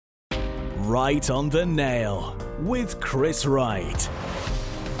Right on the Nail with Chris Wright.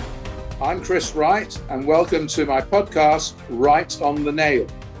 I'm Chris Wright, and welcome to my podcast, Right on the Nail.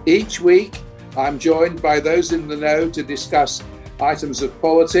 Each week, I'm joined by those in the know to discuss items of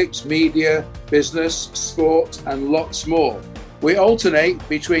politics, media, business, sport, and lots more. We alternate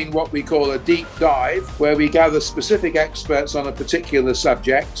between what we call a deep dive, where we gather specific experts on a particular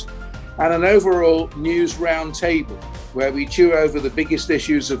subject, and an overall news roundtable, where we chew over the biggest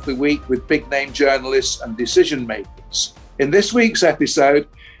issues of the week with big-name journalists and decision makers. In this week's episode,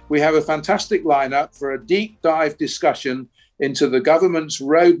 we have a fantastic lineup for a deep dive discussion into the government's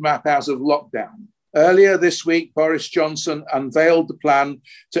roadmap out of lockdown. Earlier this week, Boris Johnson unveiled the plan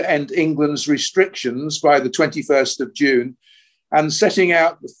to end England's restrictions by the 21st of June and setting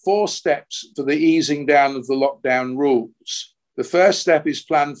out the 4 steps for the easing down of the lockdown rules. The first step is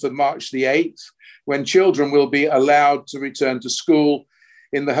planned for March the 8th, when children will be allowed to return to school,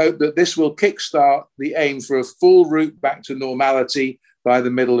 in the hope that this will kickstart the aim for a full route back to normality by the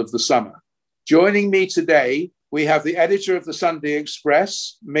middle of the summer. Joining me today, we have the editor of the Sunday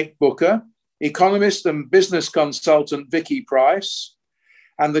Express, Mick Booker, economist and business consultant Vicky Price,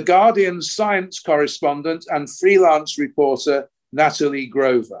 and the Guardian's science correspondent and freelance reporter Natalie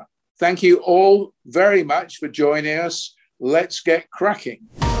Grover. Thank you all very much for joining us. Let's get cracking.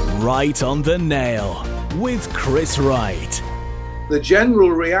 Right on the Nail with Chris Wright. The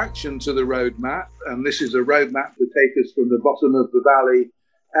general reaction to the roadmap, and this is a roadmap to take us from the bottom of the valley,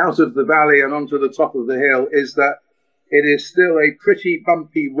 out of the valley and onto the top of the hill, is that it is still a pretty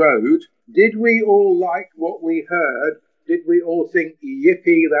bumpy road. Did we all like what we heard? Did we all think,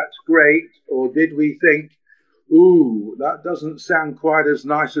 yippee, that's great? Or did we think, ooh, that doesn't sound quite as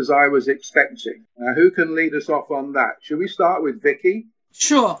nice as I was expecting? Now, who can lead us off on that? Should we start with Vicky?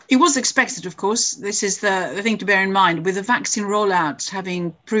 Sure. It was expected, of course. This is the thing to bear in mind. With the vaccine rollout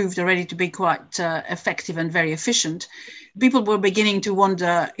having proved already to be quite effective and very efficient, people were beginning to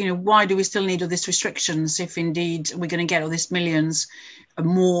wonder, why do we still need all these restrictions if indeed we're going to get all these millions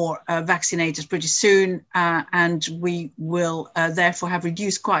more vaccinated pretty soon, and we will therefore have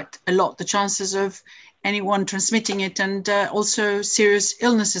reduced quite a lot the chances of anyone transmitting it, and also serious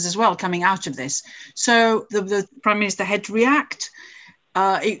illnesses as well coming out of this. So the Prime Minister had to react.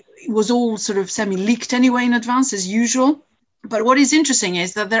 It was all sort of semi-leaked anyway in advance, as usual. But what is interesting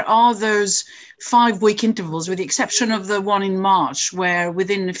is that there are those 5-week intervals, with the exception of the one in March, where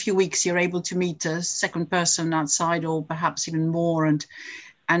within a few weeks you're able to meet a second person outside, or perhaps even more, and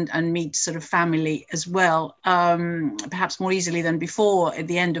meet sort of family as well, perhaps more easily than before at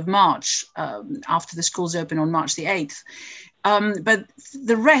the end of March, after the schools open on March the 8th. But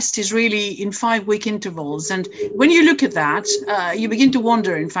the rest is really in 5-week intervals. And when you look at that, you begin to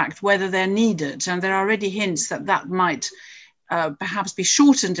wonder, in fact, whether they're needed. And there are already hints that might perhaps be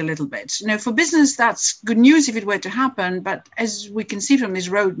shortened a little bit. For business, that's good news if it were to happen. But as we can see from this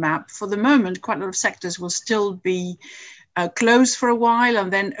roadmap, for the moment, quite a lot of sectors will still be closed for a while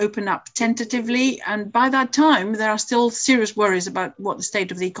and then open up tentatively. And by that time, there are still serious worries about what the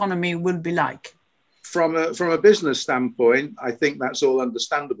state of the economy will be like. From a business standpoint, I think that's all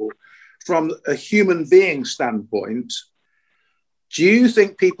understandable. From a human being standpoint, do you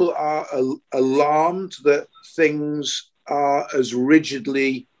think people are alarmed that things are as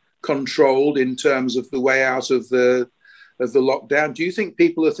rigidly controlled in terms of the way out of the lockdown? Do you think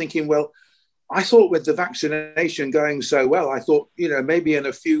people are thinking, well, I thought with the vaccination going so well, I thought, maybe in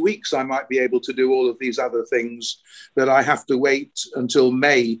a few weeks I might be able to do all of these other things that I have to wait until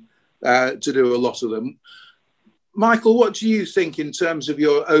May to do a lot of them. Michael, what do you think in terms of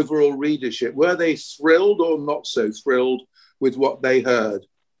your overall readership? Were they thrilled or not so thrilled with what they heard?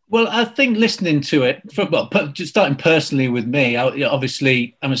 Well, I think listening to it, just starting personally with me,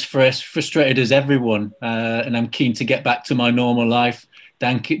 obviously I'm as frustrated as everyone, and I'm keen to get back to my normal life.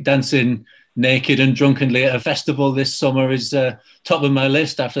 Dancing naked and drunkenly at a festival this summer is top of my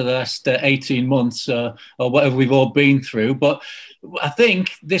list after the last 18 months or whatever we've all been through. But I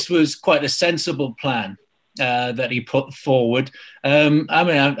think this was quite a sensible plan that he put forward.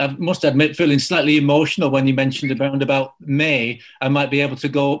 I must admit, feeling slightly emotional when you mentioned about May. I might be able to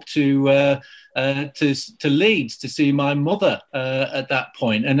go up to Leeds to see my mother at that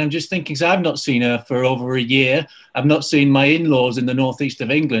point. And I'm just thinking, so I've not seen her for over a year. I've not seen my in-laws in the northeast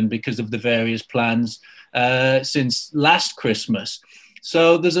of England because of the various plans since last Christmas.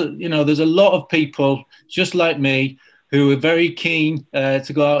 So there's a lot of people just like me who are very keen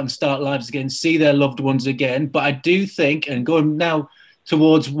to go out and start lives again, see their loved ones again. But I do think, and going now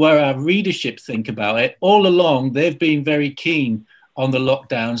towards where our readership think about it, all along they've been very keen on the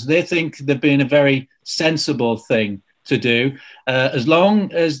lockdowns. They think they've been a very sensible thing to do. As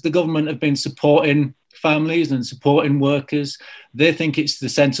long as the government have been supporting families and supporting workers, they think it's the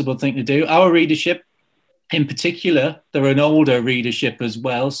sensible thing to do. Our readership, in particular, they're an older readership as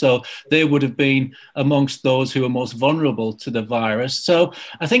well, so they would have been amongst those who are most vulnerable to the virus. So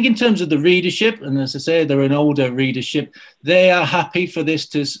I think in terms of the readership, and as I say, they're an older readership, they are happy for this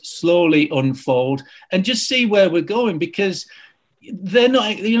to slowly unfold and just see where we're going, because they're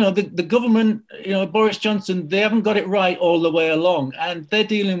not, the government, Boris Johnson, they haven't got it right all the way along, and they're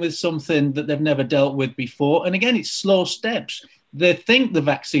dealing with something that they've never dealt with before. And again, it's slow steps. They think the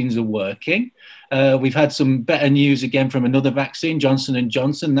vaccines are working. We've had some better news again from another vaccine, Johnson &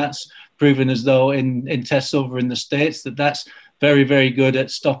 Johnson. That's proven as though in tests over in the States that's very, very good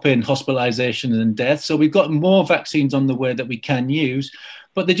at stopping hospitalization and death. So we've got more vaccines on the way that we can use.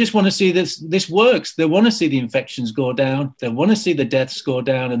 But they just want to see this works. They want to see the infections go down. They want to see the deaths go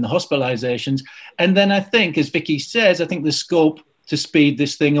down and the hospitalizations. And then I think, as Vicky says, I think there's scope to speed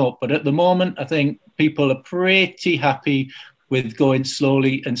this thing up. But at the moment, I think people are pretty happy with going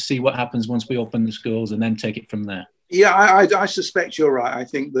slowly and see what happens once we open the schools and then take it from there. Yeah, I suspect you're right. I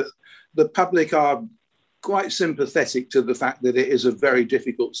think that the public are quite sympathetic to the fact that it is a very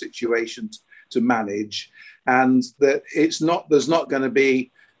difficult situation to manage, and that there's not going to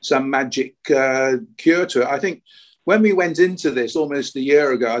be some magic cure to it. I think when we went into this almost a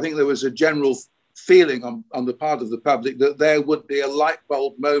year ago, I think there was a general feeling on the part of the public that there would be a light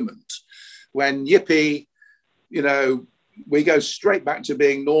bulb moment when, yippee, we go straight back to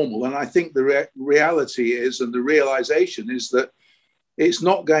being normal. And I think the reality is, and the realization is, that it's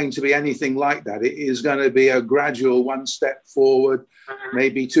not going to be anything like that. It is going to be a gradual one step forward,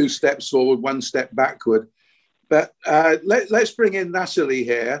 maybe two steps forward, one step backward. But let's bring in Natalie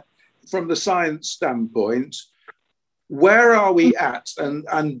here. From the science standpoint, where are we at?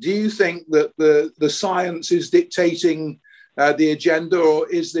 And do you think that the science is dictating the agenda, or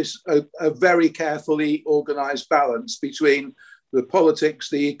is this a very carefully organized balance between the politics,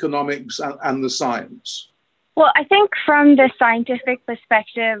 the economics, and the science? Well, I think from the scientific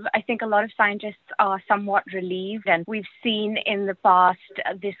perspective, I think a lot of scientists are somewhat relieved. And we've seen in the past,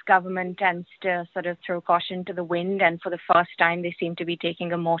 this government tends to sort of throw caution to the wind. And for the first time, they seem to be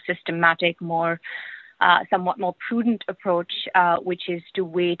taking a more systematic, somewhat more prudent approach, which is to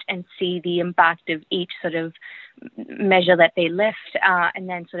wait and see the impact of each sort of measure that they lift, and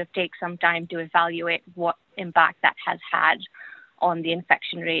then sort of take some time to evaluate what impact that has had on the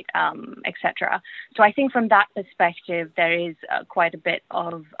infection rate, etc. So I think from that perspective, there is quite a bit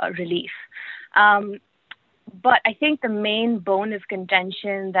of relief. But I think the main bone of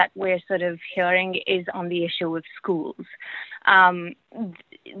contention that we're sort of hearing is on the issue of schools.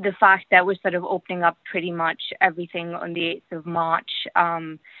 The fact that we're sort of opening up pretty much everything on the 8th of March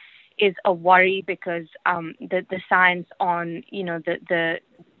is a worry, because the science on,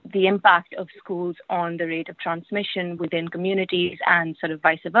 the impact of schools on the rate of transmission within communities and sort of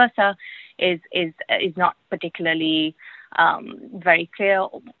vice versa is not particularly very clear.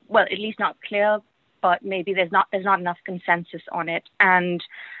 Well, at least not clear, but maybe there's not enough consensus on it. And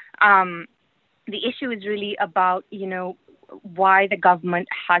the issue is really about, why the government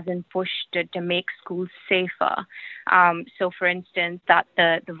hasn't pushed to make schools safer. So, for instance, that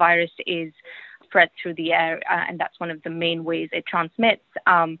the virus is spread through the air, and that's one of the main ways it transmits.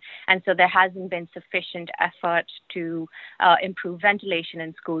 And so there hasn't been sufficient effort to improve ventilation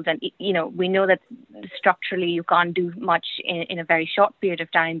in schools. And, we know that structurally you can't do much in a very short period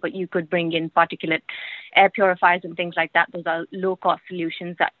of time, but you could bring in particulate air purifiers and things like that. Those are low-cost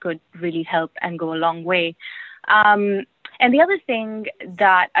solutions that could really help and go a long way. And the other thing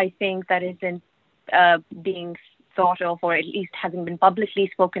that I think that isn't being thought of, or at least hasn't been publicly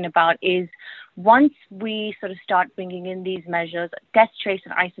spoken about, is once we sort of start bringing in these measures, test, trace,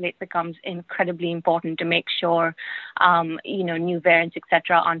 and isolate becomes incredibly important to make sure, new variants,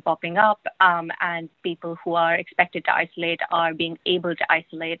 etc., aren't popping up, and people who are expected to isolate are being able to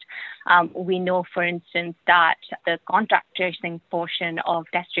isolate. We know, for instance, that the contact tracing portion of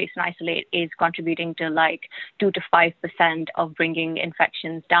test, trace, and isolate is contributing to like 2 to 5% of bringing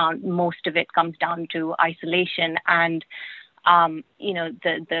infections down. Most of it comes down to isolation, and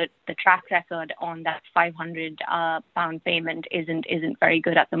the track record on that £500 payment isn't very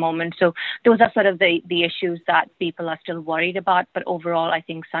good at the moment. So those are sort of the issues that people are still worried about. But overall, I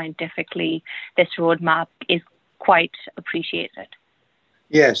think scientifically, this roadmap is quite appreciated.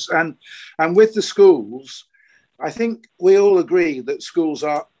 Yes, and with the schools, I think we all agree that schools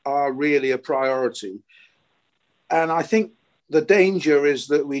are really a priority. And I think the danger is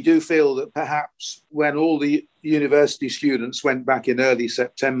that we do feel that perhaps when all the university students went back in early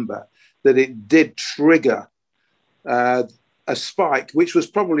September, that it did trigger a spike, which was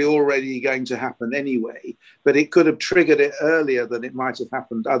probably already going to happen anyway, but it could have triggered it earlier than it might have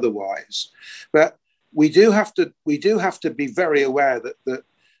happened otherwise. But we do have to be very aware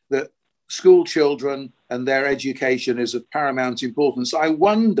that school children and their education is of paramount importance. I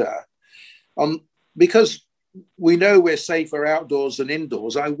wonder, because we know we're safer outdoors than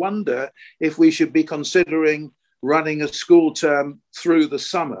indoors, I wonder if we should be considering running a school term through the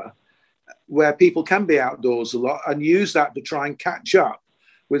summer where people can be outdoors a lot and use that to try and catch up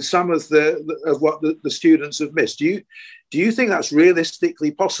with some of what the students have missed. Do you think that's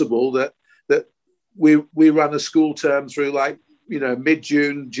realistically possible that we run a school term through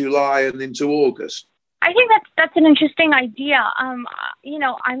mid-June, July and into August? I think that's an interesting idea. I'm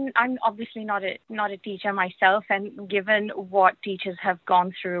obviously not a teacher myself, and given what teachers have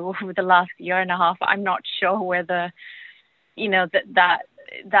gone through over the last year and a half, I'm not sure whether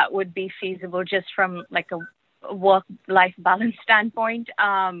that would be feasible just from like a work-life balance standpoint.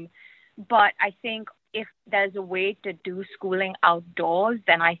 But I think if there's a way to do schooling outdoors,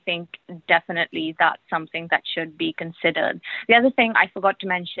 then I think definitely that's something that should be considered. The other thing I forgot to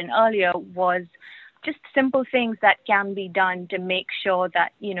mention earlier was just simple things that can be done to make sure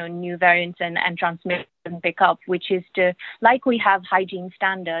that, new variants and transmission pick up, which is to, like we have hygiene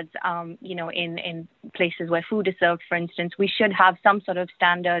standards, in places where food is served, for instance, we should have some sort of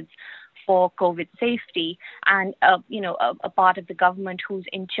standards for COVID safety, and a part of the government who's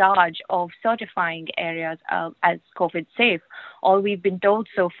in charge of certifying areas as COVID safe. All we've been told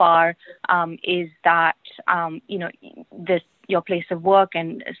so far is that your place of work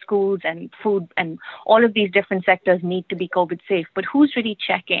and schools and food and all of these different sectors need to be COVID safe. But who's really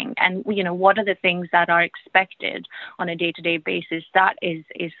checking? And what are the things that are expected on a day-to-day basis? That is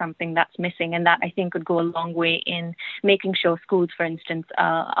something that's missing, and that I think could go a long way in making sure schools, for instance,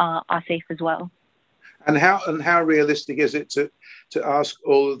 are safe as well. And how realistic is it to ask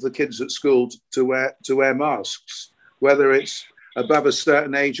all of the kids at school to wear masks, whether it's above a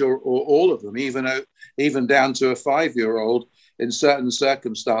certain age or all of them, even down to a 5-year-old? In certain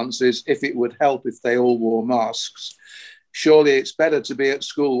circumstances, if it would help if they all wore masks, surely it's better to be at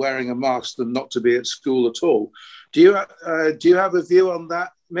school wearing a mask than not to be at school at all. Do you have a view on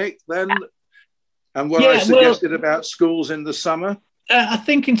that, Mick, then? And what I suggested about schools in the summer? I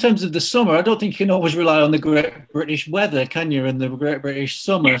think in terms of the summer, I don't think you can always rely on the Great British weather, can you, in the Great British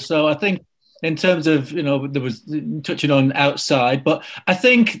summer? So I think in terms of, there was touching on outside, but I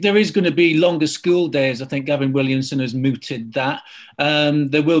think there is going to be longer school days. I think Gavin Williamson has mooted that.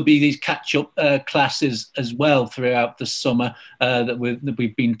 There will be these catch-up classes as well throughout the summer that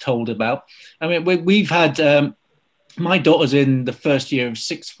we've been told about. I mean, we've had... my daughter's in the first year of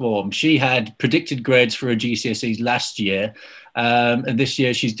sixth form. She had predicted grades for her GCSEs last year. And this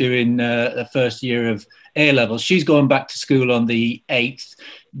year she's doing the first year of A-levels. She's going back to school on the 8th.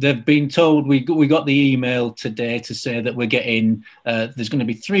 They've been told, we got the email today to say that we're getting, there's going to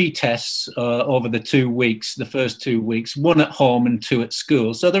be 3 tests over the 2 weeks, the first 2 weeks, 1 at home and 2 at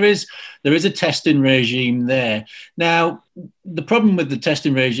school. So there is a testing regime there. Now, the problem with the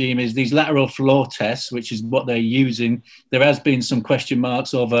testing regime is these lateral flow tests, which is what they're using. There has been some question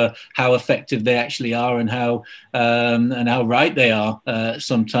marks over how effective they actually are and how right they are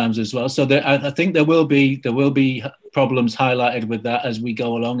sometimes as well. So I think there will be problems highlighted with that as we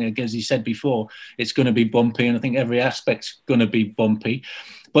go along. As you said before, it's going to be bumpy, and I think every aspect's going to be bumpy.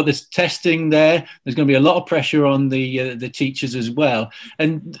 But there's testing there. There's going to be a lot of pressure on the teachers as well.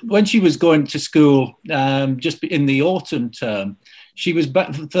 And when she was going to school just in the autumn term, she was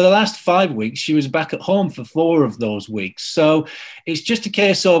back for the last 5 weeks. She was back at home for 4 of those weeks. So it's just a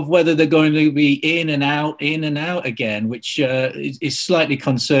case of whether they're going to be in and out again, which is slightly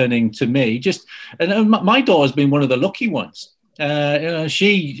concerning to me. And my daughter's been one of the lucky ones.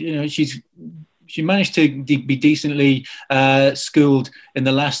 She managed to be decently schooled in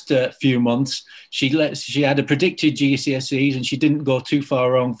the last few months. She had a predicted GCSEs and she didn't go too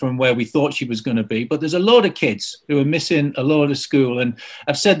far wrong from where we thought she was going to be. But there's a load of kids who are missing a load of school. And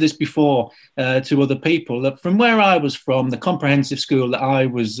I've said this before to other people, that from where I was from, the comprehensive school that I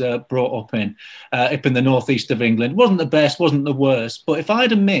was brought up in the northeast of England, wasn't the best, wasn't the worst. But if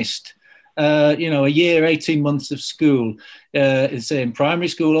I'd have missed a year, 18 months of school, say in primary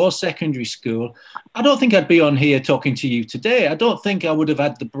school or secondary school, I don't think I'd be on here talking to you today. I don't think I would have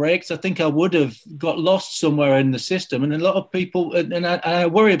had the breaks. I think I would have got lost somewhere in the system. And a lot of people, and I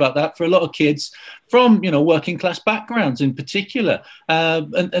worry about that for a lot of kids from, working class backgrounds in particular.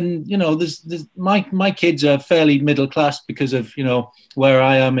 And there's my kids are fairly middle class because of, where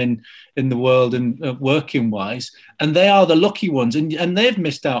I am in the world and working wise, and they are the lucky ones, and they've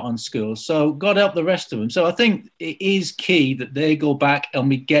missed out on school. So God help the rest of them. So I think it is key that they go back and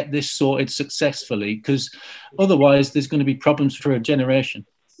we get this sorted successfully, because otherwise there's going to be problems for a generation.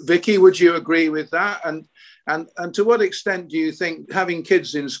 Vicky, would you agree with that? And to what extent do you think having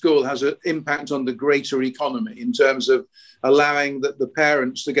kids in school has an impact on the greater economy in terms of allowing the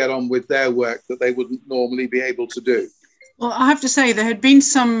parents to get on with their work that they wouldn't normally be able to do? Well, I have to say there had been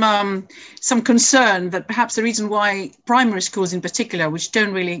some concern that perhaps the reason why primary schools in particular, which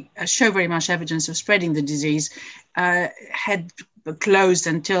don't really show very much evidence of spreading the disease, had closed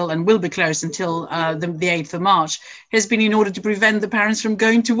until, and will be closed until the 8th of March, has been in order to prevent the parents from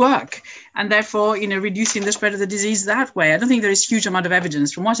going to work and therefore, reducing the spread of the disease that way. I don't think there is huge amount of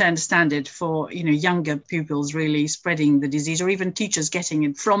evidence, from what I understand it, for, younger pupils really spreading the disease, or even teachers getting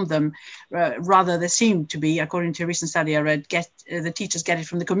it from them. Rather, there seem to be, according to a recent study I read, the teachers get it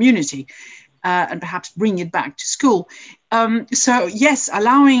from the community. And perhaps bring it back to school. So yes,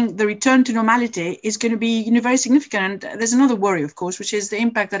 allowing the return to normality is going to be very significant. And there's another worry, of course, which is the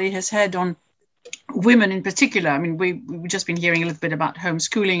impact that it has had on women in particular. I mean, we've just been hearing a little bit about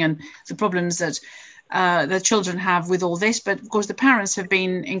homeschooling and the problems that the children have with all this. But of course, the parents have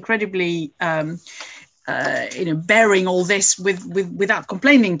been incredibly bearing all this without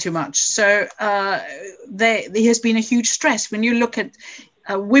complaining too much. So there has been a huge stress. When you look at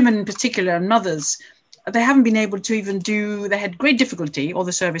women in particular, and mothers, they haven't been able to even they had great difficulty, or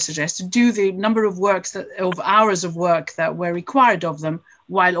the survey suggests, to do the number of hours of work that were required of them,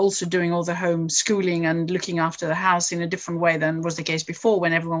 while also doing all the home schooling and looking after the house in a different way than was the case before,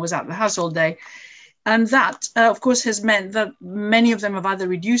 when everyone was out of the house all day. And that, of course, has meant that many of them have either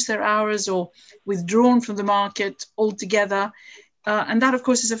reduced their hours or withdrawn from the market altogether. And that, of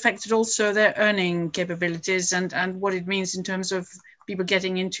course, has affected also their earning capabilities and what it means in terms of people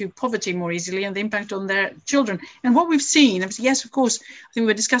getting into poverty more easily, and the impact on their children. And what we've seen, yes, of course, I think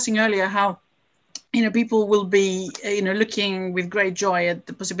we were discussing earlier how, people will be, looking with great joy at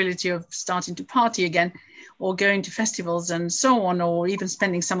the possibility of starting to party again, or going to festivals and so on, or even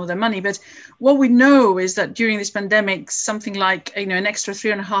spending some of their money. But what we know is that during this pandemic, something like, an extra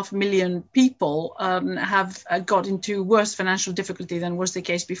 3.5 million people have got into worse financial difficulty than was the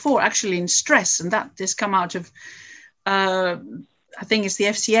case before, actually in stress. And that has come out of, I think it's the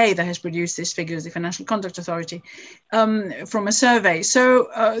FCA that has produced these figures, the Financial Conduct Authority, from a survey. So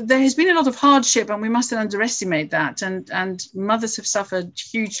there has been a lot of hardship, and we mustn't underestimate that. And mothers have suffered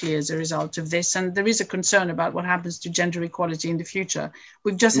hugely as a result of this. And there is a concern about what happens to gender equality in the future.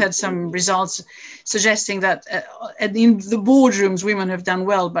 We've just had some results suggesting that in the boardrooms, women have done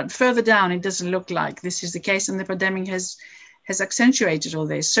well, but further down, it doesn't look like this is the case. And the pandemic has accentuated all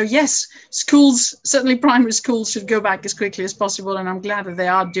this. So yes, schools, certainly primary schools, should go back as quickly as possible, and I'm glad that they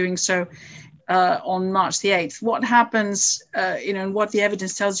are doing so on March the 8th. What happens, and what the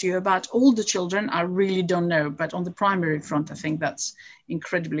evidence tells you about older children, I really don't know. But on the primary front, I think that's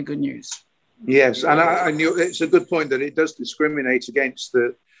incredibly good news. Yes, and I knew it's a good point that it does discriminate against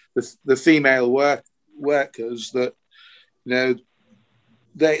the female workers, that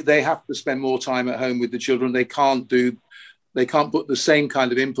they have to spend more time at home with the children. They can't put the same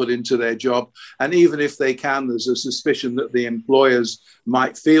kind of input into their job. And even if they can, there's a suspicion that the employers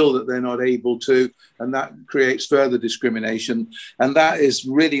might feel that they're not able to, and that creates further discrimination. And that is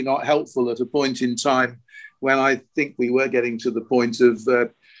really not helpful at a point in time when I think we were getting to the point of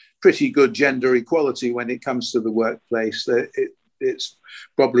pretty good gender equality when it comes to the workplace. It's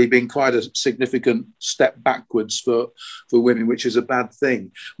probably been quite a significant step backwards for women, which is a bad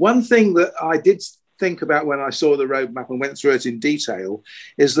thing. One thing that I did think about when I saw the roadmap and went through it in detail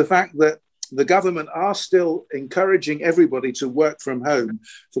is the fact that the government are still encouraging everybody to work from home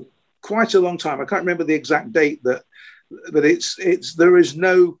for quite a long time. I can't remember the exact date, but there is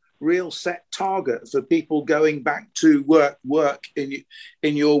no real set target for people going back to work in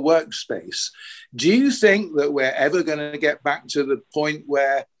your workspace. Do you think that we're ever going to get back to the point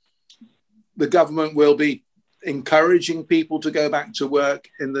where the government will be encouraging people to go back to work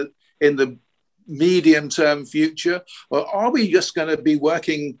in the medium-term future, or are we just going to be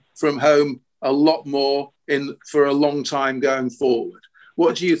working from home a lot more for a long time going forward?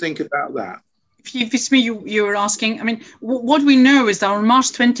 What do you think about that? If it's me you were asking, I mean, what we know is that on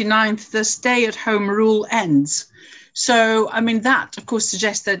March 29th, the stay-at-home rule ends. So, I mean, that, of course,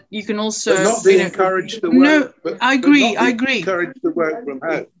 suggests that you can also... But not encourage the work. No, I agree. Encourage the work from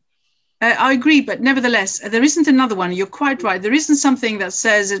home. I agree, but nevertheless, there isn't another one. You're quite right. There isn't something that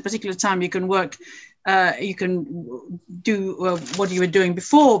says at a particular time you can work, you can do what you were doing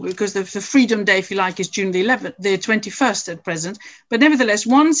before, because the Freedom Day, if you like, is June the 21st at present. But nevertheless,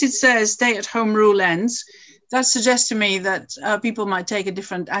 once it says stay-at-home rule ends, that suggests to me that people might take a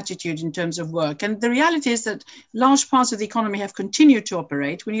different attitude in terms of work. And the reality is that large parts of the economy have continued to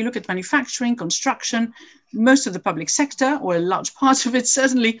operate. When you look at manufacturing, construction, most of the public sector, or a large part of it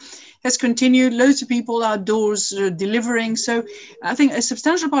certainly, has continued. Loads of people outdoors delivering. So I think a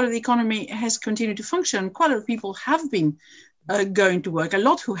substantial part of the economy has continued to function. Quite a lot of people have been going to work. A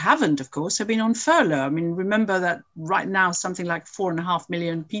lot who haven't, of course, have been on furlough. I mean, remember that right now, something like 4.5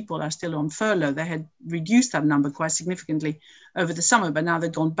 million people are still on furlough. They had reduced that number quite significantly over the summer, but now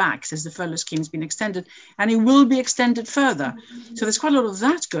they've gone back since the furlough scheme has been extended, and it will be extended further. So there's quite a lot of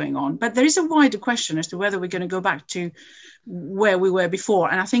that going on. But there is a wider question as to whether we're going to go back to where we were before.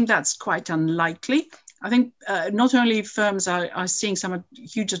 And I think that's quite unlikely. I think not only firms are seeing some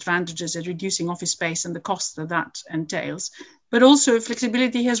huge advantages at reducing office space and the cost that entails, but also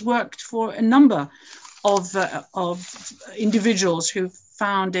flexibility has worked for a number of individuals who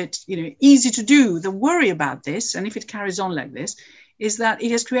found it easy to do. The worry about this, and if it carries on like this, is that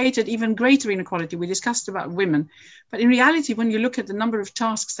it has created even greater inequality. We discussed about women, but in reality, when you look at the number of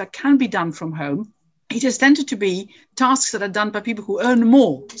tasks that can be done from home, it has tended to be tasks that are done by people who earn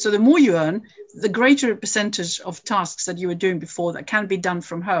more. So the more you earn, the greater percentage of tasks that you were doing before that can be done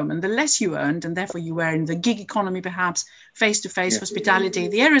from home. And the less you earned, and therefore you were in the gig economy, perhaps face-to-face hospitality,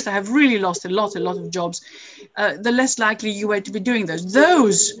 the areas that have really lost a lot of jobs, the less likely you were to be doing those.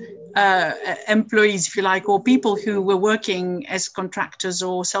 Those employees, if you like, or people who were working as contractors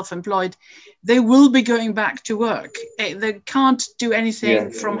or self-employed, they will be going back to work. They can't do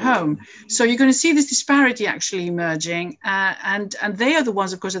anything from home. So you're going to see this disparity actually emerging. And they are the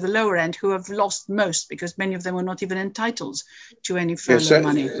ones, of course, at the lower end who have lost most, because many of them were not even entitled to any furlough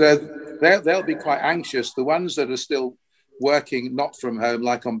money. They'll be quite anxious. The ones that are still working not from home,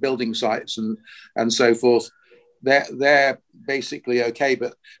 like on building sites and so forth, they're basically okay.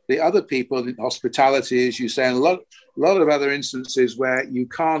 But the other people in hospitality, as you say, and a lot of other instances where you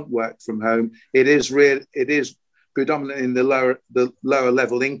can't work from home, it is predominantly in the lower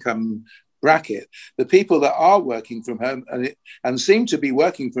level income bracket. The people that are working from home and seem to be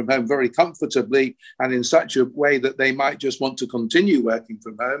working from home very comfortably and in such a way that they might just want to continue working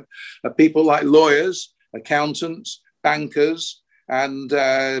from home are people like lawyers, accountants, bankers, and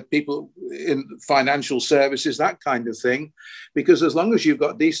people in financial services, that kind of thing. Because as long as you've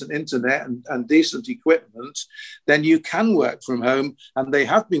got decent internet and decent equipment, then you can work from home. And they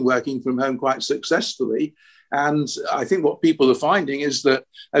have been working from home quite successfully. And I think what people are finding is that,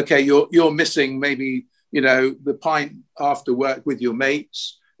 okay, you're missing maybe, the pint after work with your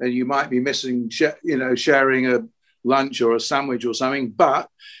mates, and you might be missing, sharing a lunch or a sandwich or something. But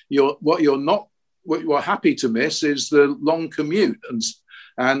what you're happy to miss is the long commute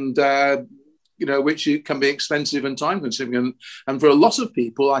and which can be expensive and time consuming. And for a lot of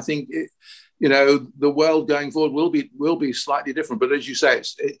people, I think, the world going forward will be slightly different. But as you say,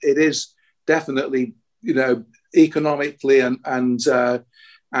 it is definitely, economically and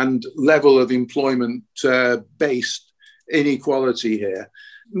level of employment based inequality here.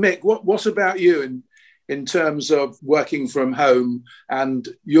 Mick, what about you in terms of working from home and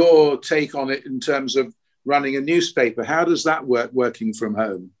your take on it in terms of running a newspaper? How does that work, working from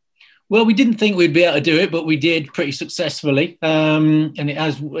home? Well, we didn't think we'd be able to do it, but we did pretty successfully, and it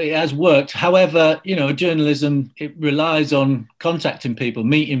has worked. However, journalism, it relies on contacting people,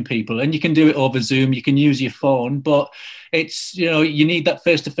 meeting people, and you can do it over Zoom. You can use your phone, but it's you need that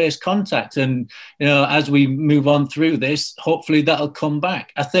face-to-face contact. And as we move on through this, hopefully that'll come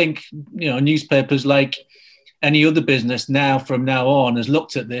back. I think newspapers, like any other business from now on, has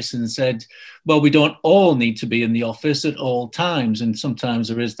looked at this and said, well, we don't all need to be in the office at all times. And sometimes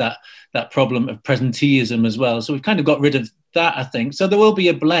there is that problem of presenteeism as well. So we've kind of got rid of that, I think. So there will be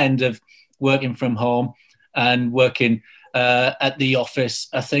a blend of working from home and working at the office,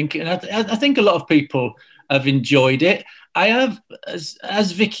 I think. And I think a lot of people have enjoyed it. I have,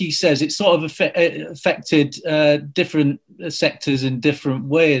 as Vicky says, it's sort of affected different sectors in different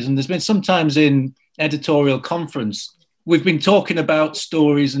ways. And there's been sometimes in editorial conference, we've been talking about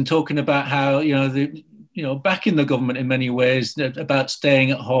stories and talking about how, the backing the government in many ways about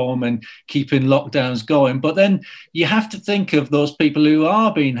staying at home and keeping lockdowns going. But then you have to think of those people who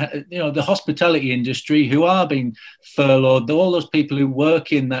are being, the hospitality industry, who are being furloughed, all those people who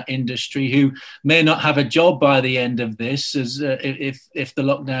work in that industry who may not have a job by the end of this, as if the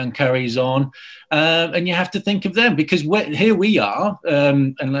lockdown carries on. And you have to think of them, because here we are,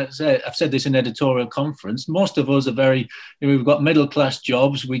 and let's say, I've said this in editorial conference, most of us are we've got middle class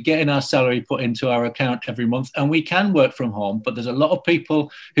jobs, we get in our salary put into our account every month, and we can work from home. But there's a lot of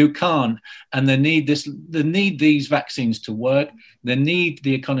people who can't, and they need these vaccines to work. They need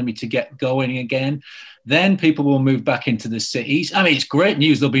the economy to get going again. Then people will move back into the cities. I mean, it's great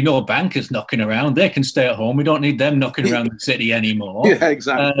news. There'll be no bankers knocking around. They can stay at home. We don't need them knocking around the city anymore. Yeah,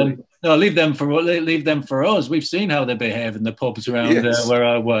 exactly. No, leave them for us. We've seen how they behave in the pubs around where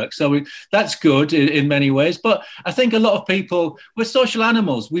I work. So that's good in many ways. But I think a lot of people, we're social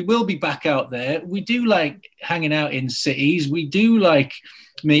animals. We will be back out there. We do like hanging out in cities. We do like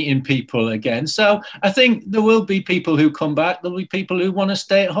meeting people again. So I think there will be people who come back. There'll be people who want to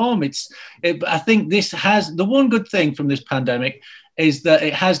stay at home. I think this has, the one good thing from this pandemic is that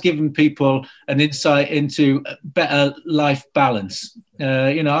it has given people an insight into better life balance.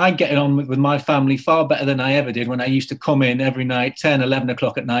 I get on with my family far better than I ever did when I used to come in every night, 10, 11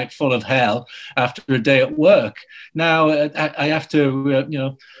 o'clock at night, full of hell after a day at work. Now I have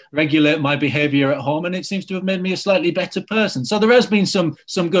to, regulate my behavior at home, and it seems to have made me a slightly better person. So there has been some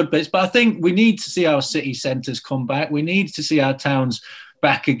good bits, but I think we need to see our city centres come back. We need to see our towns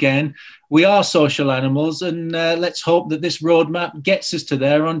back again. We are social animals, and let's hope that this roadmap gets us to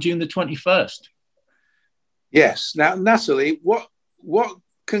there on June the 21st. Yes. Now, Natalie, what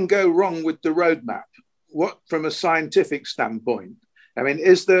can go wrong with the roadmap? What, from a scientific standpoint? I mean,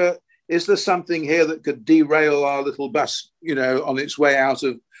 is there something here that could derail our little bus, on its way out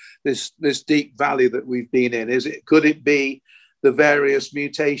of this deep valley that we've been in? Could it be the various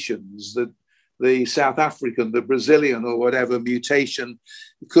mutations, the South African, the Brazilian, or whatever mutation?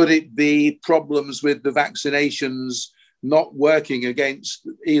 Could it be problems with the vaccinations not working against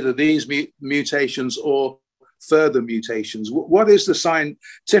either these mutations or further mutations? What is the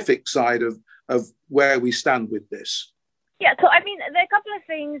scientific side of where we stand with this? Yeah, so I mean, there are a couple of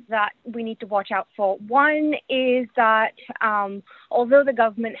things that we need to watch out for. One is that although the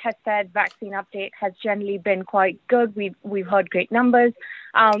government has said vaccine uptake has generally been quite good, we've heard great numbers,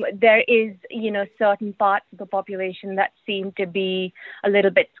 there is, certain parts of the population that seem to be a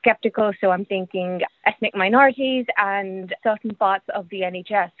little bit skeptical. So I'm thinking ethnic minorities and certain parts of the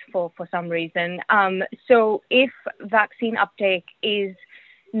NHS for some reason. So if vaccine uptake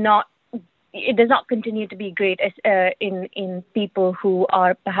it does not continue to be great in people who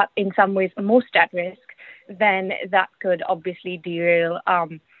are perhaps in some ways most at risk, then that could obviously derail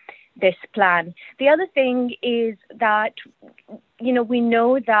this plan. The other thing is that, we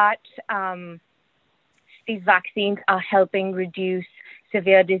know that these vaccines are helping reduce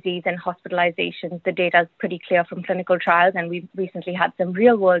severe disease and hospitalizations. The data is pretty clear from clinical trials, and we've recently had some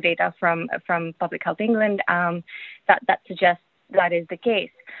real-world data from Public Health England that suggests that is the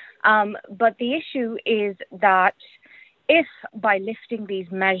case. But the issue is that if by lifting these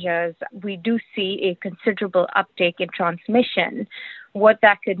measures, we do see a considerable uptake in transmission, what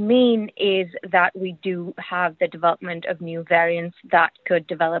that could mean is that we do have the development of new variants that could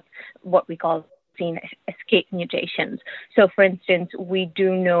develop what we call vaccine escape mutations. So, for instance, we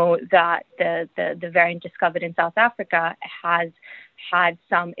do know that the variant discovered in South Africa has had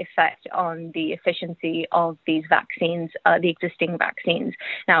some effect on the efficiency of these vaccines, the existing vaccines.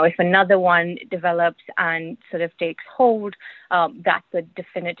 Now, if another one develops and sort of takes hold, that could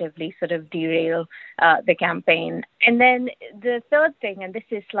definitively sort of derail the campaign. And then the third thing, and this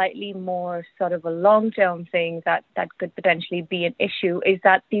is slightly more sort of a long-term thing that could potentially be an issue, is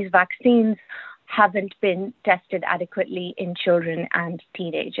that these vaccines haven't been tested adequately in children and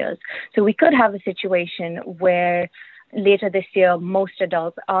teenagers. So we could have a situation where later this year, most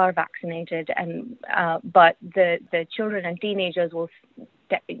adults are vaccinated, and but the children and teenagers will,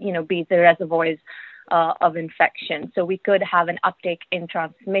 be the reservoirs of infection. So we could have an uptick in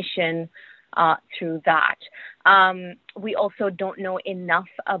transmission through that. We also don't know enough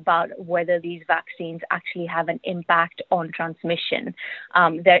about whether these vaccines actually have an impact on transmission.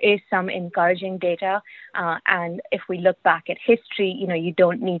 There is some encouraging data, and if we look back at history, you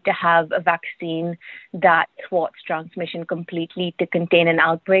don't need to have a vaccine that thwarts transmission completely to contain an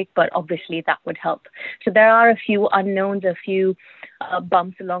outbreak, but obviously that would help. So there are a few unknowns, a few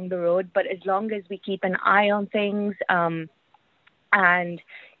bumps along the road, but as long as we keep an eye on things and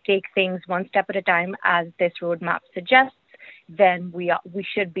take things one step at a time, as this roadmap suggests, then we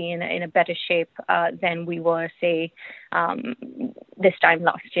should be in a better shape than we were, say, this time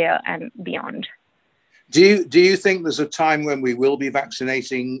last year and beyond. Do you think there's a time when we will be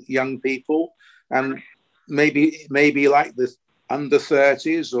vaccinating young people, and maybe like the under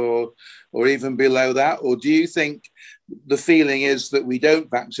 30s or even below that? Or do you think the feeling is that we don't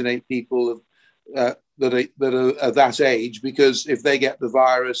vaccinate people that are that age, because if they get the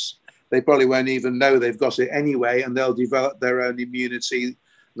virus, they probably won't even know they've got it anyway, and they'll develop their own immunity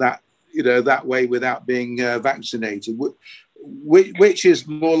that way without being vaccinated? Which is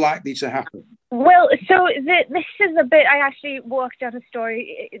more likely to happen? Well, so this is a bit, I actually worked on a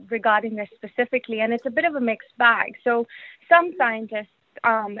story regarding this specifically, and it's a bit of a mixed bag. So some scientists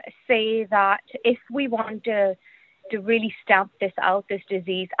say that if we want to really stamp this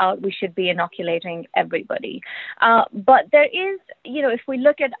disease out, we should be inoculating everybody. But there is, if we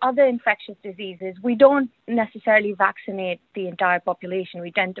look at other infectious diseases, we don't necessarily vaccinate the entire population.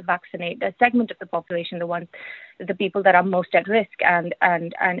 We tend to vaccinate a segment of the population, the people that are most at risk, and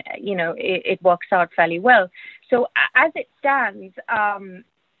it works out fairly well. So as it stands,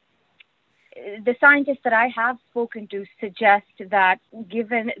 the scientists that I have spoken to suggest that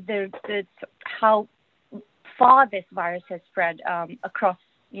given how far this virus has spread across,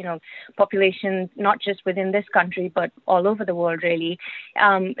 populations, not just within this country, but all over the world, really,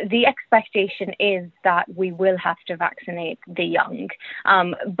 the expectation is that we will have to vaccinate the young.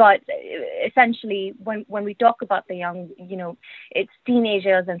 But essentially, when we talk about the young, it's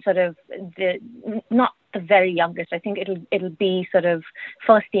teenagers and sort of not the very youngest. I think it'll be sort of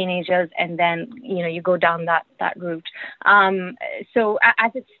first teenagers, and then you go down that route. So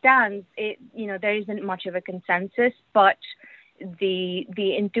as it stands, there isn't much of a consensus, but the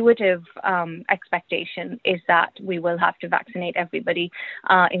intuitive expectation is that we will have to vaccinate everybody,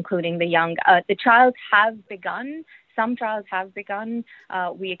 including the young. The trials have begun. Some trials have begun.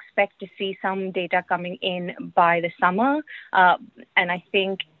 We expect to see some data coming in by the summer, and I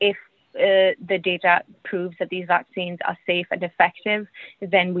think if the data proves that these vaccines are safe and effective,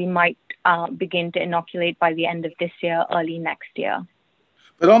 then we might begin to inoculate by the end of this year, early next year.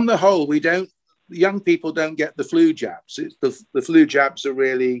 But on the whole, young people don't get the flu jabs. The flu jabs are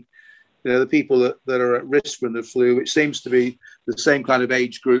really, the people that are at risk from the flu, which seems to be the same kind of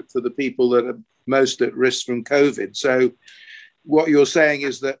age group for the people that are most at risk from COVID. So what you're saying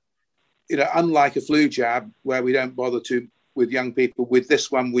is that, unlike a flu jab where we don't bother to with young people, with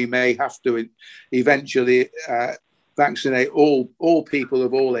this one we may have to eventually vaccinate all people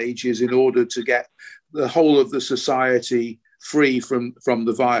of all ages in order to get the whole of the society free from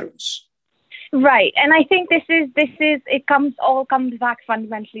the virus. Right, and I think it comes back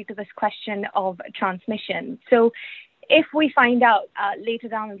fundamentally to this question of transmission. So if we find out later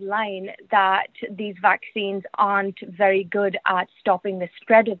down the line that these vaccines aren't very good at stopping the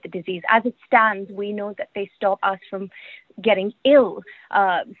spread of the disease, as it stands, we know that they stop us from getting ill,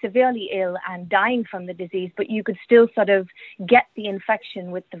 severely ill, and dying from the disease, but you could still sort of get the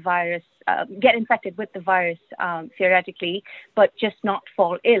infection with the virus, get infected with the virus theoretically, but just not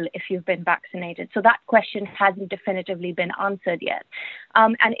fall ill if you've been vaccinated. So that question hasn't definitively been answered yet.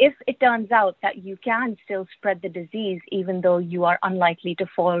 And if it turns out that you can still spread the disease, even though you are unlikely to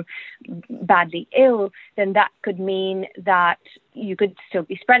fall badly ill, then that could mean that you could still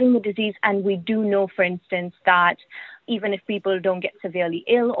be spreading the disease. And we do know, for instance, that even if people don't get severely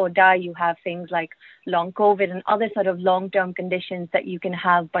ill or die, you have things like long COVID and other sort of long-term conditions that you can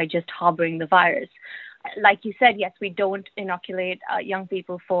have by just harboring the virus. Like you said, yes, we don't inoculate young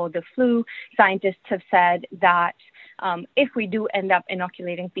people for the flu. Scientists have said that if we do end up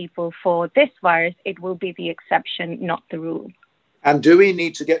inoculating people for this virus, it will be the exception, not the rule. And do we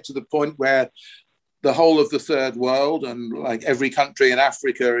need to get to the point where the whole of the third world and like every country in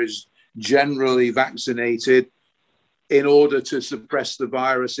Africa is generally vaccinated in order to suppress the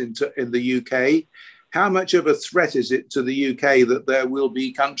virus in the UK? How much of a threat is it to the UK that there will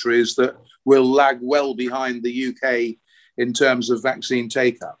be countries that will lag well behind the UK in terms of vaccine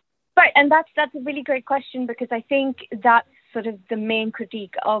take-up? Right, and that's a really great question, because I think that's sort of the main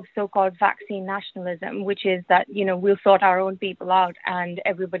critique of so-called vaccine nationalism, which is that, we'll sort our own people out and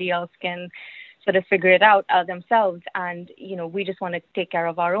everybody else can sort of figure it out themselves. And, we just want to take care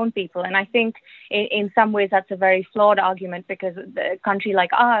of our own people. And I think in some ways that's a very flawed argument, because a country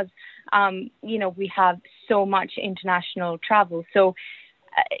like ours, we have so much international travel. So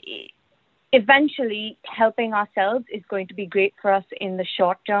eventually helping ourselves is going to be great for us in the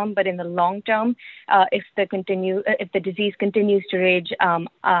short term, but in the long term, if the disease continues to rage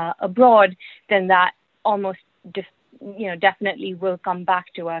abroad, then that almost definitely will come back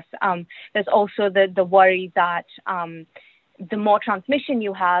to us. There's also the worry that the more transmission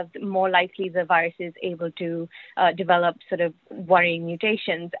you have, the more likely the virus is able to develop sort of worrying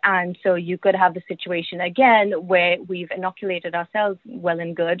mutations. And so you could have the situation again where we've inoculated ourselves well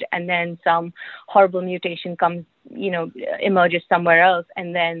and good, and then some horrible mutation comes, emerges somewhere else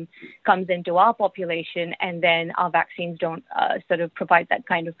and then comes into our population, and then our vaccines don't sort of provide that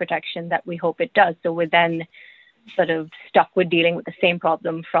kind of protection that we hope it does. So we're then sort of stuck with dealing with the same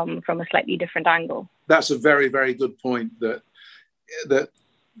problem from a slightly different angle. That's a very, very good point, that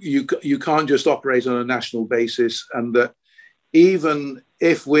you can't just operate on a national basis, and that even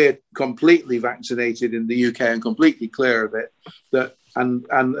if we're completely vaccinated in the UK and completely clear of it, that and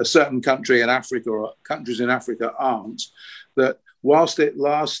a certain country in Africa or countries in Africa aren't, that whilst it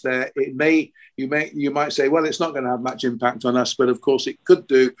lasts there, you might say, well, it's not going to have much impact on us, but of course it could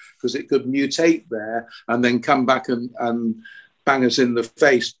do, because it could mutate there and then come back and bang us in the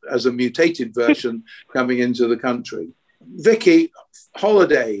face as a mutated version coming into the country. Vicky,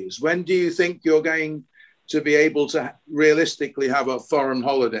 holidays, when do you think you're going to be able to realistically have a foreign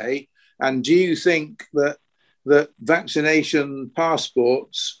holiday? And do you think that vaccination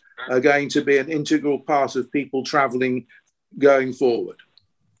passports are going to be an integral part of people travelling going forward?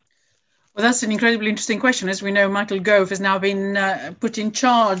 Well, that's an incredibly interesting question. As we know, Michael Gove has now been put in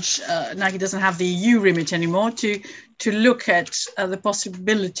charge. Now he doesn't have the EU remit anymore to look at the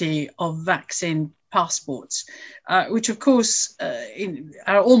possibility of vaccine passports, which of course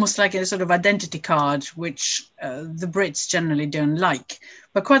are almost like a sort of identity card, which the Brits generally don't like.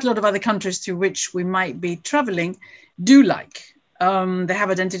 But quite a lot of other countries to which we might be travelling do like. They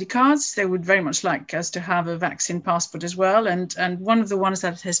have identity cards. They would very much like us to have a vaccine passport as well. And one of the ones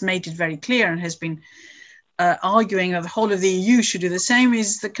that has made it very clear and has been arguing that the whole of the EU should do the same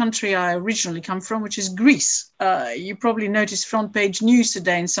is the country I originally come from, which is Greece. You probably noticed front page news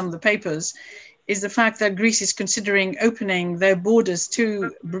today in some of the papers is the fact that Greece is considering opening their borders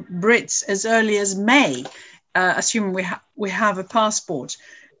to Brits as early as May, assuming we have a passport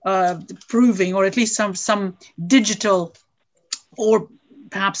proving, or at least some digital, or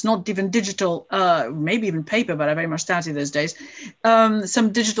perhaps not even digital, maybe even paper, but I very much doubt it those days,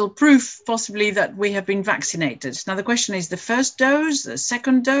 some digital proof possibly that we have been vaccinated. Now the question is the first dose, the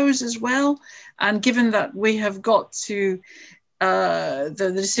second dose as well. And given that we have got to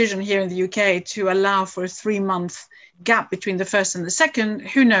the decision here in the UK to allow for a 3-month gap between the first and the second,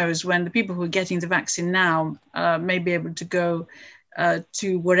 who knows when the people who are getting the vaccine now may be able to go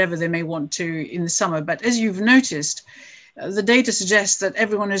to wherever they may want to in the summer. But as you've noticed, the data suggests that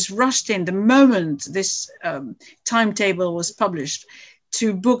everyone has rushed in the moment this timetable was published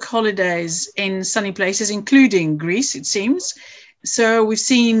to book holidays in sunny places, including Greece, it seems. So we've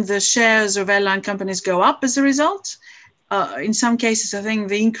seen the shares of airline companies go up as a result. In some cases, I think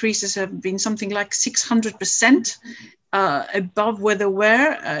the increases have been something like 600% above where they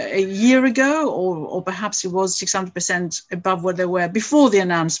were a year ago, or perhaps it was 600% above where they were before the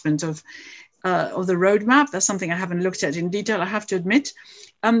announcement of the roadmap. That's something I haven't looked at in detail, I have to admit.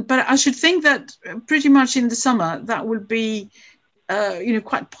 But I should think that pretty much in the summer, that will be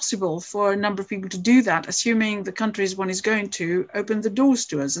quite possible for a number of people to do that, assuming the countries one is going to open the doors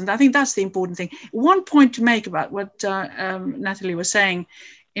to us. And I think that's the important thing. One point to make about what Natalie was saying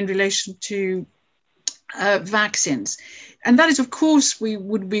in relation to vaccines, and that is, of course, we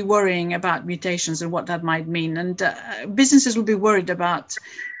would be worrying about mutations and what that might mean. And businesses will be worried about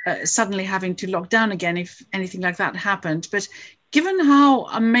suddenly having to lock down again if anything like that happened. But given how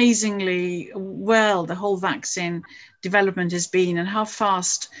amazingly well the whole vaccine development has been and how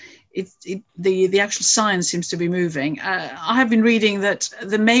fast the actual science seems to be moving, I have been reading that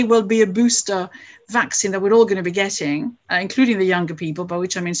there may well be a booster vaccine that we're all going to be getting, including the younger people, by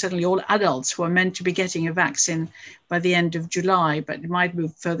which I mean certainly all adults who are meant to be getting a vaccine by the end of July, but it might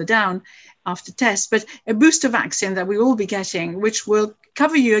move further down after tests. But a booster vaccine that we will be getting, which will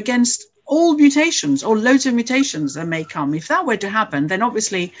cover you against all mutations or loads of mutations that may come. If that were to happen, then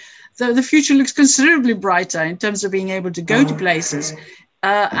obviously the future looks considerably brighter in terms of being able to go to places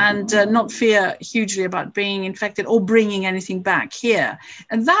and not fear hugely about being infected or bringing anything back here.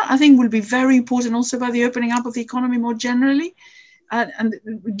 And that, I think, will be very important also by the opening up of the economy more generally, and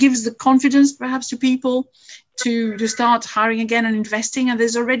gives the confidence perhaps to people to start hiring again and investing. And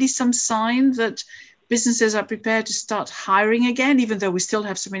there's already some sign that businesses are prepared to start hiring again, even though we still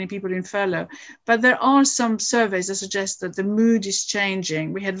have so many people in furlough. But there are some surveys that suggest that the mood is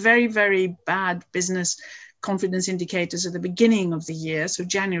changing. We had very, very bad business confidence indicators at the beginning of the year, so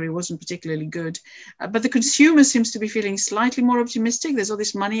January wasn't particularly good. But the consumer seems to be feeling slightly more optimistic. There's all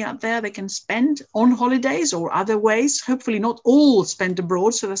this money out there they can spend on holidays or other ways, hopefully not all spent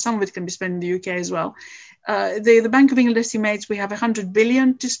abroad, so that some of it can be spent in the UK as well. The Bank of England estimates we have 100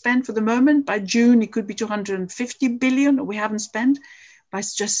 billion to spend for the moment. By June, it could be 250 billion we haven't spent by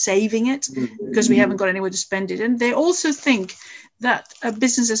just saving it because we haven't got anywhere to spend it. And they also think that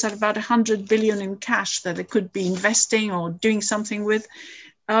businesses have about 100 billion in cash that they could be investing or doing something with.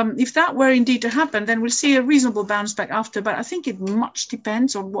 If that were indeed to happen, then we'll see a reasonable bounce back after. But I think it much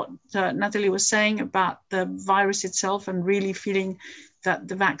depends on what Natalie was saying about the virus itself and really feeling that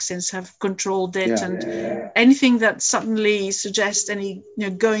the vaccines have controlled it. Anything that suddenly suggests any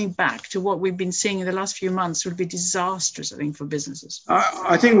going back to what we've been seeing in the last few months would be disastrous, I think, for businesses.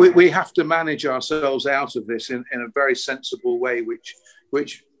 I think we have to manage ourselves out of this in a very sensible way, which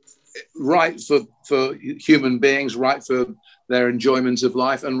right for human beings, right for their enjoyment of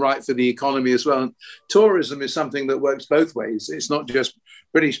life, and right for the economy as well. And tourism is something that works both ways. It's not just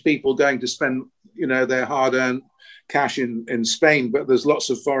British people going to spend their hard-earned cash in Spain, but there's lots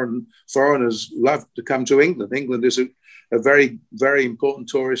of foreigners love to come to England. England is a very, very important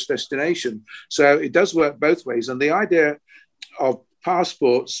tourist destination. So it does work both ways. And the idea of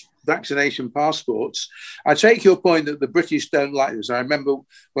passports, vaccination passports, I take your point that the British don't like this. I remember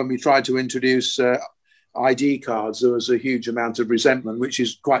when we tried to introduce ID cards, there was a huge amount of resentment, which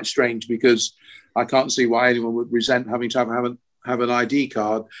is quite strange because I can't see why anyone would resent having to have an ID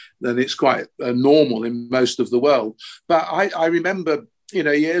card. Then it's quite normal in most of the world. But I remember,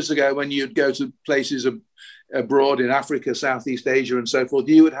 years ago when you'd go to places abroad in Africa, Southeast Asia and so forth,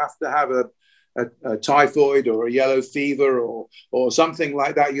 you would have to have a typhoid or a yellow fever or something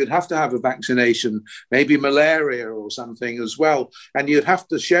like that. You'd have to have a vaccination, maybe malaria or something as well. And you'd have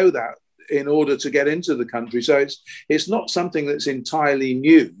to show that in order to get into the country. So it's not something that's entirely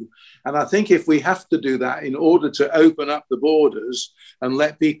new. And I think if we have to do that in order to open up the borders and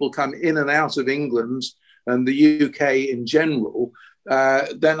let people come in and out of England and the UK in general,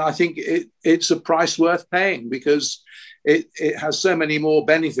 then I think it's a price worth paying because it has so many more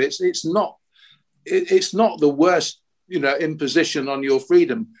benefits. It's not the worst, imposition on your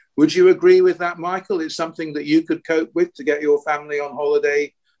freedom. Would you agree with that, Michael? It's something that you could cope with to get your family on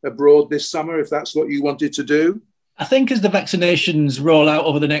holiday abroad this summer if that's what you wanted to do? I think as the vaccinations roll out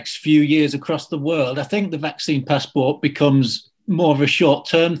over the next few years across the world, I think the vaccine passport becomes more of a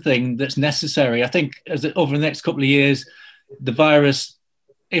short-term thing that's necessary. I think over the next couple of years, the virus,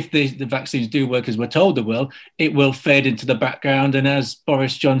 if the vaccines do work as we're told they will, it will fade into the background. And as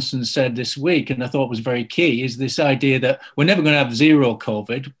Boris Johnson said this week, and I thought was very key, is this idea that we're never going to have zero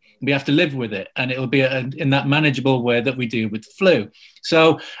COVID. We have to live with it, and it'll be in that manageable way that we do with flu.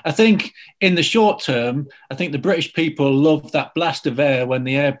 So I think in the short term, I think the British people love that blast of air when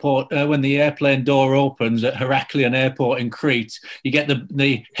the airplane door opens at Heraklion Airport in Crete. You get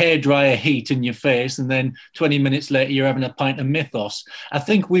the hairdryer heat in your face, and then 20 minutes later, you're having a pint of Mythos. I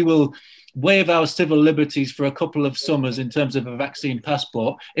think we will waive our civil liberties for a couple of summers in terms of a vaccine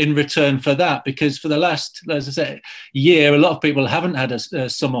passport in return for that, because for the last, as I said, year, a lot of people haven't had a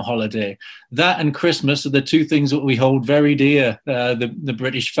summer holiday. That and Christmas are the two things that we hold very dear, the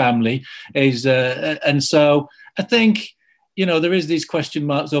British family is, and so I think, there is these question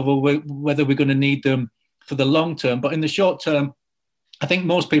marks over whether we're going to need them for the long term, but in the short term, I think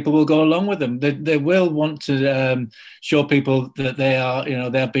most people will go along with them. They will want to show people that they are,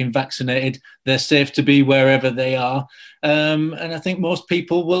 they have been vaccinated. They're safe to be wherever they are. And I think most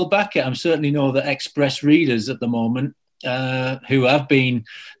people will back it. I certainly know that Express readers at the moment who have been,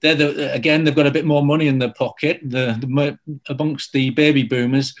 they've got a bit more money in their pocket amongst the baby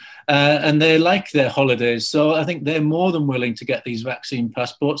boomers, and they like their holidays. So I think they're more than willing to get these vaccine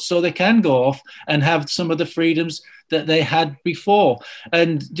passports so they can go off and have some of the freedoms that they had before.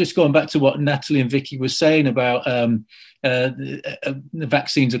 And just going back to what Natalie and Vicky were saying about the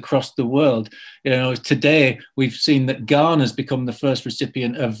vaccines across the world, today we've seen that Ghana's become the first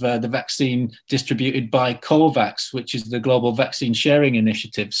recipient of the vaccine distributed by COVAX, which is the Global Vaccine Sharing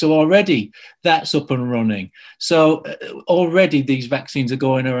Initiative. So already that's up and running. So already these vaccines are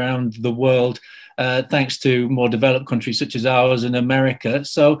going around the world, thanks to more developed countries such as ours and America.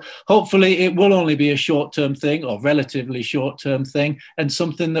 So hopefully it will only be a short-term thing or relatively short-term thing and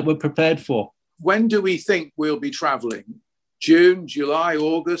something that we're prepared for. When do we think we'll be traveling? June, July,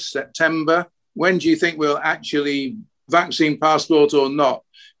 August, September? When do you think we'll actually, vaccine passport or not,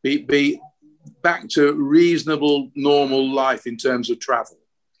 be back to reasonable, normal life in terms of travel?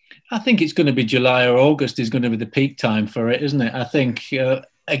 I think it's going to be July or August is going to be the peak time for it, isn't it? I think...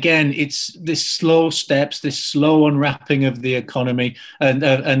 again, it's this slow steps, this slow unwrapping of the economy and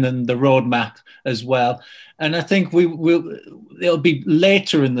then the roadmap as well. And I think it'll be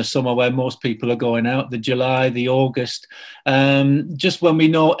later in the summer where most people are going out, the July, the August, just when we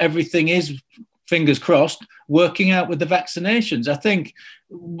know everything is fingers crossed, working out with the vaccinations. I think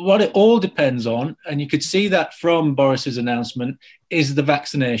what it all depends on, and you could see that from Boris's announcement, is the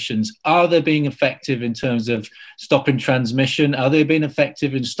vaccinations. Are they being effective in terms of stopping transmission? Are they being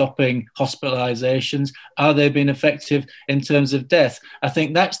effective in stopping hospitalizations? Are they being effective in terms of death? I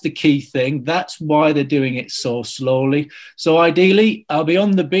think that's the key thing. That's why they're doing it so slowly. So ideally, I'll be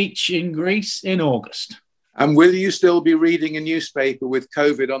on the beach in Greece in August. And will you still be reading a newspaper with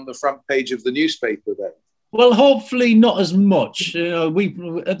COVID on the front page of the newspaper then? Well, hopefully not as much. We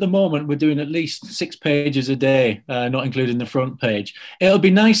at the moment we're doing at least 6 pages a day, not including the front page. It'll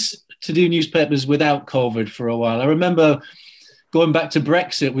be nice to do newspapers without COVID for a while. I remember going back to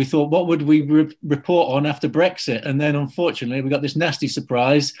Brexit, we thought, what would we report on after Brexit? And then, unfortunately, we got this nasty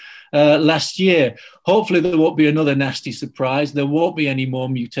surprise last year. Hopefully, there won't be another nasty surprise. There won't be any more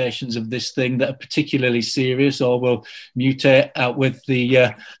mutations of this thing that are particularly serious or will mutate out with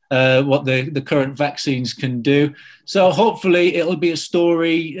the what the current vaccines can do. So hopefully, it'll be a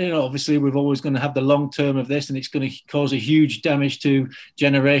story. Obviously, we're always going to have the long term of this, and it's going to cause a huge damage to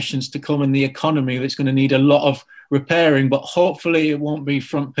generations to come in the economy that's going to need a lot of repairing, but hopefully it won't be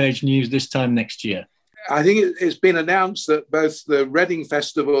front page news this time next year. I think it's been announced that both the Reading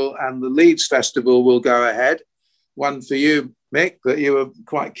Festival and the Leeds Festival will go ahead. One for you, Mick, that you were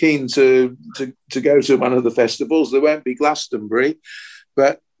quite keen to go to one of the festivals. There won't be Glastonbury,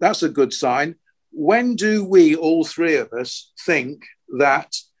 but that's a good sign. When do we, all three of us, think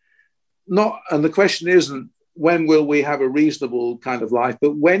that and the question isn't when will we have a reasonable kind of life,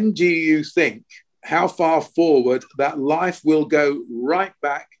 but when do you think, how far forward that life will go right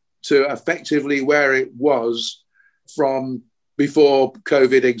back to effectively where it was from before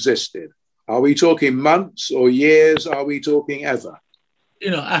COVID existed? Are we talking months or years? Are we talking ever?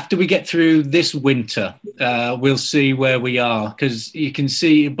 After we get through this winter, we'll see where we are, because you can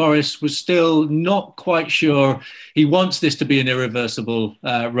see Boris was still not quite sure. He wants this to be an irreversible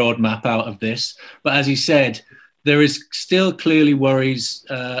roadmap out of this. But as he said, there is still clearly worries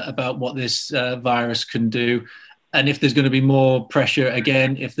about what this virus can do. And if there's going to be more pressure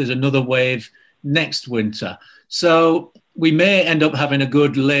again, if there's another wave next winter. So we may end up having a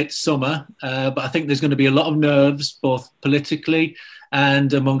good late summer, but I think there's going to be a lot of nerves, both politically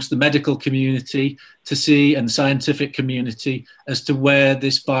and amongst the medical community and the scientific community as to where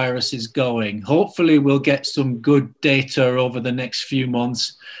this virus is going. Hopefully we'll get some good data over the next few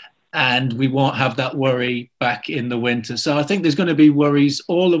months, and we won't have that worry back in the winter. So I think there's going to be worries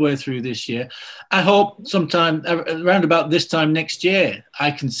all the way through this year. I hope sometime around about this time next year,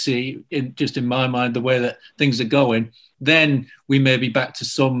 I can see, in my mind, the way that things are going, then we may be back to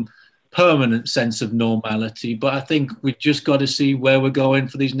some permanent sense of normality. But I think we've just got to see where we're going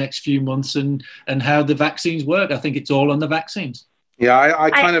for these next few months and how the vaccines work. I think it's all on the vaccines. Yeah, I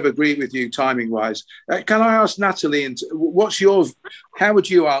kind of agree with you timing-wise. Can I ask Natalie, how would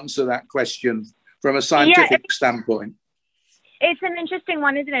you answer that question from a scientific standpoint? It's an interesting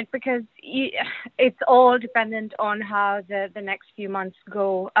one, isn't it? Because it's all dependent on how the next few months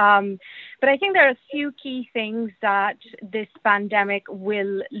go. But I think there are a few key things that this pandemic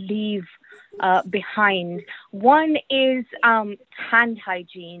will leave behind. One is hand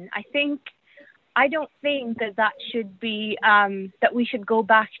hygiene. I don't think that should be, that we should go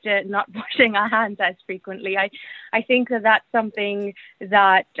back to not washing our hands as frequently. I think that's something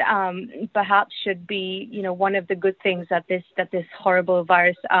that perhaps should be, one of the good things that this horrible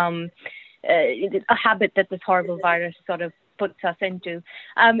virus, a habit that this horrible virus sort of puts us into.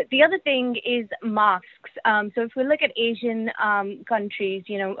 The other thing is masks. So if we look at Asian countries,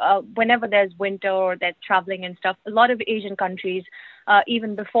 whenever there's winter or they're traveling and stuff, a lot of Asian countries,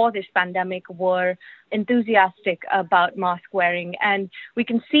 even before this pandemic, were enthusiastic about mask wearing. And we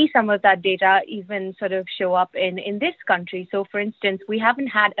can see some of that data even sort of show up in this country. So for instance, we haven't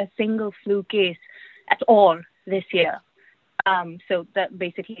had a single flu case at all this year. So that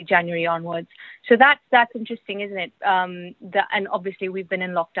basically January onwards. So that's interesting, isn't it? And obviously we've been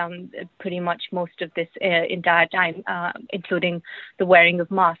in lockdown pretty much most of this entire time, including the wearing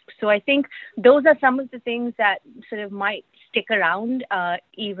of masks. So I think those are some of the things that sort of might stick around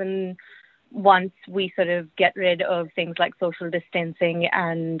even once we sort of get rid of things like social distancing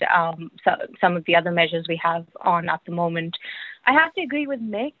and some of the other measures we have on at the moment. I have to agree with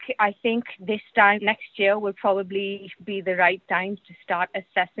Mick. I think this time next year will probably be the right time to start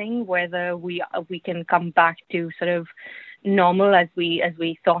assessing whether we can come back to sort of normal as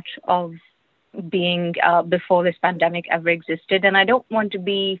we thought of being before this pandemic ever existed. And I don't want to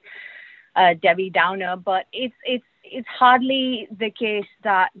be Debbie Downer, but it's hardly the case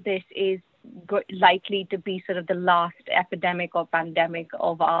that this is likely to be sort of the last epidemic or pandemic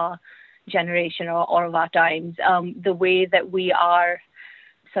of our generation or of our times. The way that we are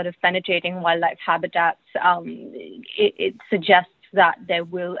sort of penetrating wildlife habitats, it suggests that there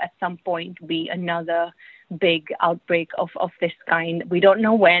will at some point be another big outbreak of this kind. We don't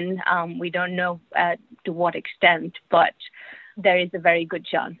know when, we don't know to what extent, but there is a very good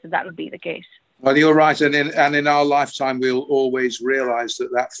chance that will be the case. Well, you're right. And in our lifetime, we'll always realise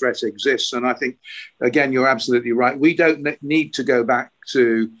that threat exists. And I think, again, you're absolutely right. We don't need to go back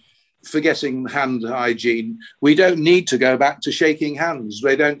to forgetting hand hygiene. We don't need to go back to shaking hands.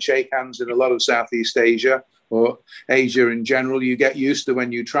 They don't shake hands in a lot of Southeast Asia or Asia in general. You get used to,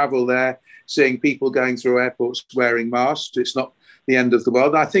 when you travel there, seeing people going through airports wearing masks. It's not the end of the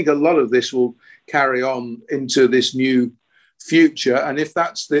world. I think a lot of this will carry on into this new future, and if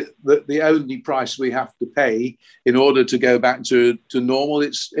that's the only price we have to pay in order to go back to normal,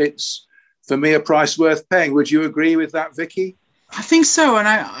 it's for me a price worth paying. Would you agree with that, Vicky? I think so, and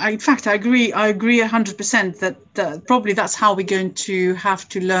I in fact I agree 100% that probably that's how we're going to have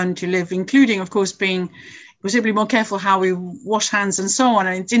to learn to live, including, of course, being possibly more careful how we wash hands and so on.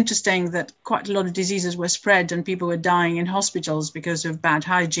 And it's interesting that quite a lot of diseases were spread and people were dying in hospitals because of bad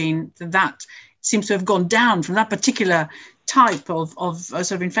hygiene. That seems to have gone down from that particular type of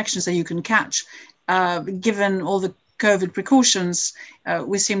sort of infections that you can catch. Given all the COVID precautions,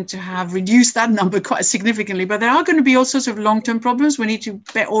 we seem to have reduced that number quite significantly. But there are going to be all sorts of long-term problems we need to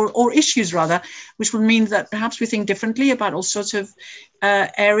bear, or issues rather, which will mean that perhaps we think differently about all sorts of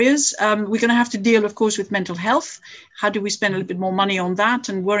areas. We're going to have to deal, of course, with mental health. How do we spend a little bit more money on that,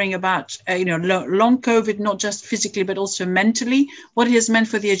 and worrying about long COVID, not just physically but also mentally, what it has meant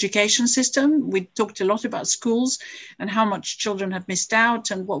for the education system. We talked a lot about schools and how much children have missed out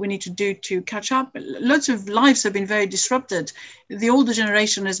and what we need to do to catch up. Lots of lives have been very disrupted. The older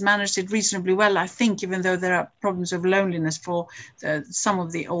generation has managed it reasonably well, I think, even though there are problems of loneliness for some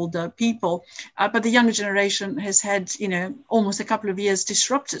of the older people. But the younger generation has had, almost a couple of years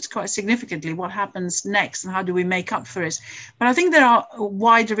disrupted quite significantly. What happens next and how do we make up for it? But I think there are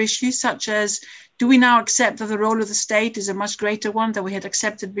wider issues, such as, do we now accept that the role of the state is a much greater one than we had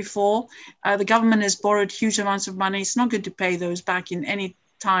accepted before? The government has borrowed huge amounts of money. It's not going to pay those back in any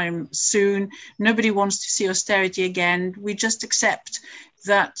time soon. Nobody wants to see austerity again. We just accept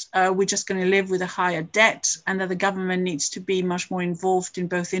that we're just going to live with a higher debt, and that the government needs to be much more involved in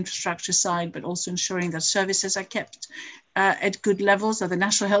both the infrastructure side, but also ensuring that services are kept at good levels, that the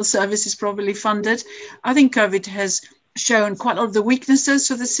National Health Service is properly funded. I think COVID has shown quite a lot of the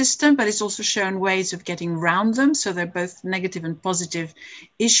weaknesses of the system, but it's also shown ways of getting around them. So they're both negative and positive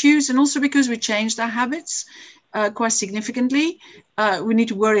issues. And also because we changed our habits quite significantly, we need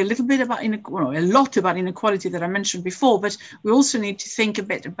to worry a little bit about a lot about inequality that I mentioned before, but we also need to think a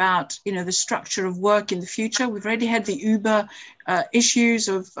bit about the structure of work in the future. We've already had the Uber issues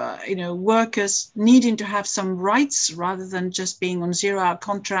of workers needing to have some rights rather than just being on 0-hour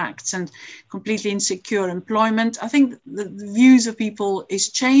contracts and completely insecure employment. I think the views of people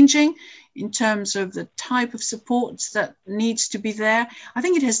is changing in terms of the type of supports that needs to be there. I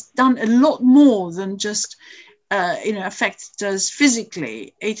think it has done a lot more than just affect us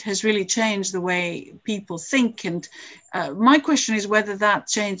physically. It has really changed the way people think. And my question is whether that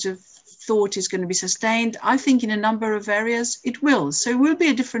change of thought is going to be sustained. I think in a number of areas it will. So it will be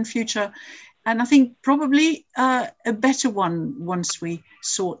a different future. And I think probably a better one once we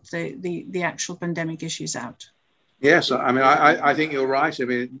sort the actual pandemic issues out. Yes, I mean, I think you're right. I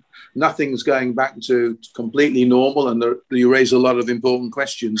mean, nothing's going back to completely normal, and you raise a lot of important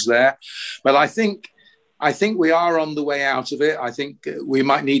questions there. But I think we are on the way out of it. I think we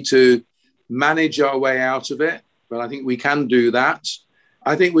might need to manage our way out of it, but I think we can do that.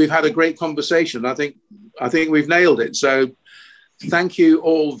 I think we've had a great conversation. I think we've nailed it. So thank you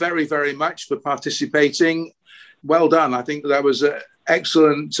all very, very much for participating. Well done. I think that was an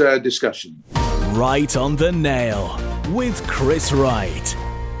excellent discussion. Right on the Nail with Chris Wright.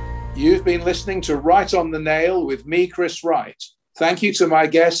 You've been listening to Right on the Nail with me, Chris Wright. Thank you to my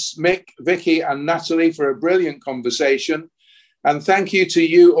guests, Mick, Vicky and Natalie, for a brilliant conversation. And thank you to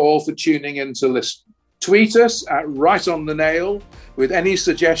you all for tuning in to listen. Tweet us at Right on the Nail with any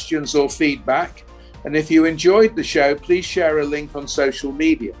suggestions or feedback. And if you enjoyed the show, please share a link on social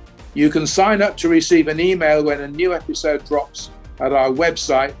media. You can sign up to receive an email when a new episode drops at our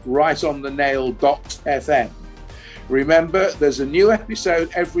website, rightonthenail.fm. Remember, there's a new episode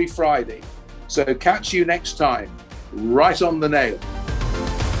every Friday. So catch you next time. Right on the Nail.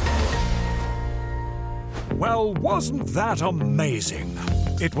 Well, wasn't that amazing?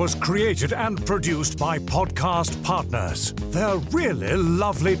 It was created and produced by Podcast Partners. They're really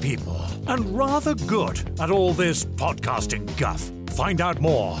lovely people and rather good at all this podcasting guff. Find out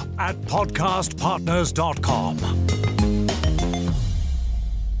more at podcastpartners.com.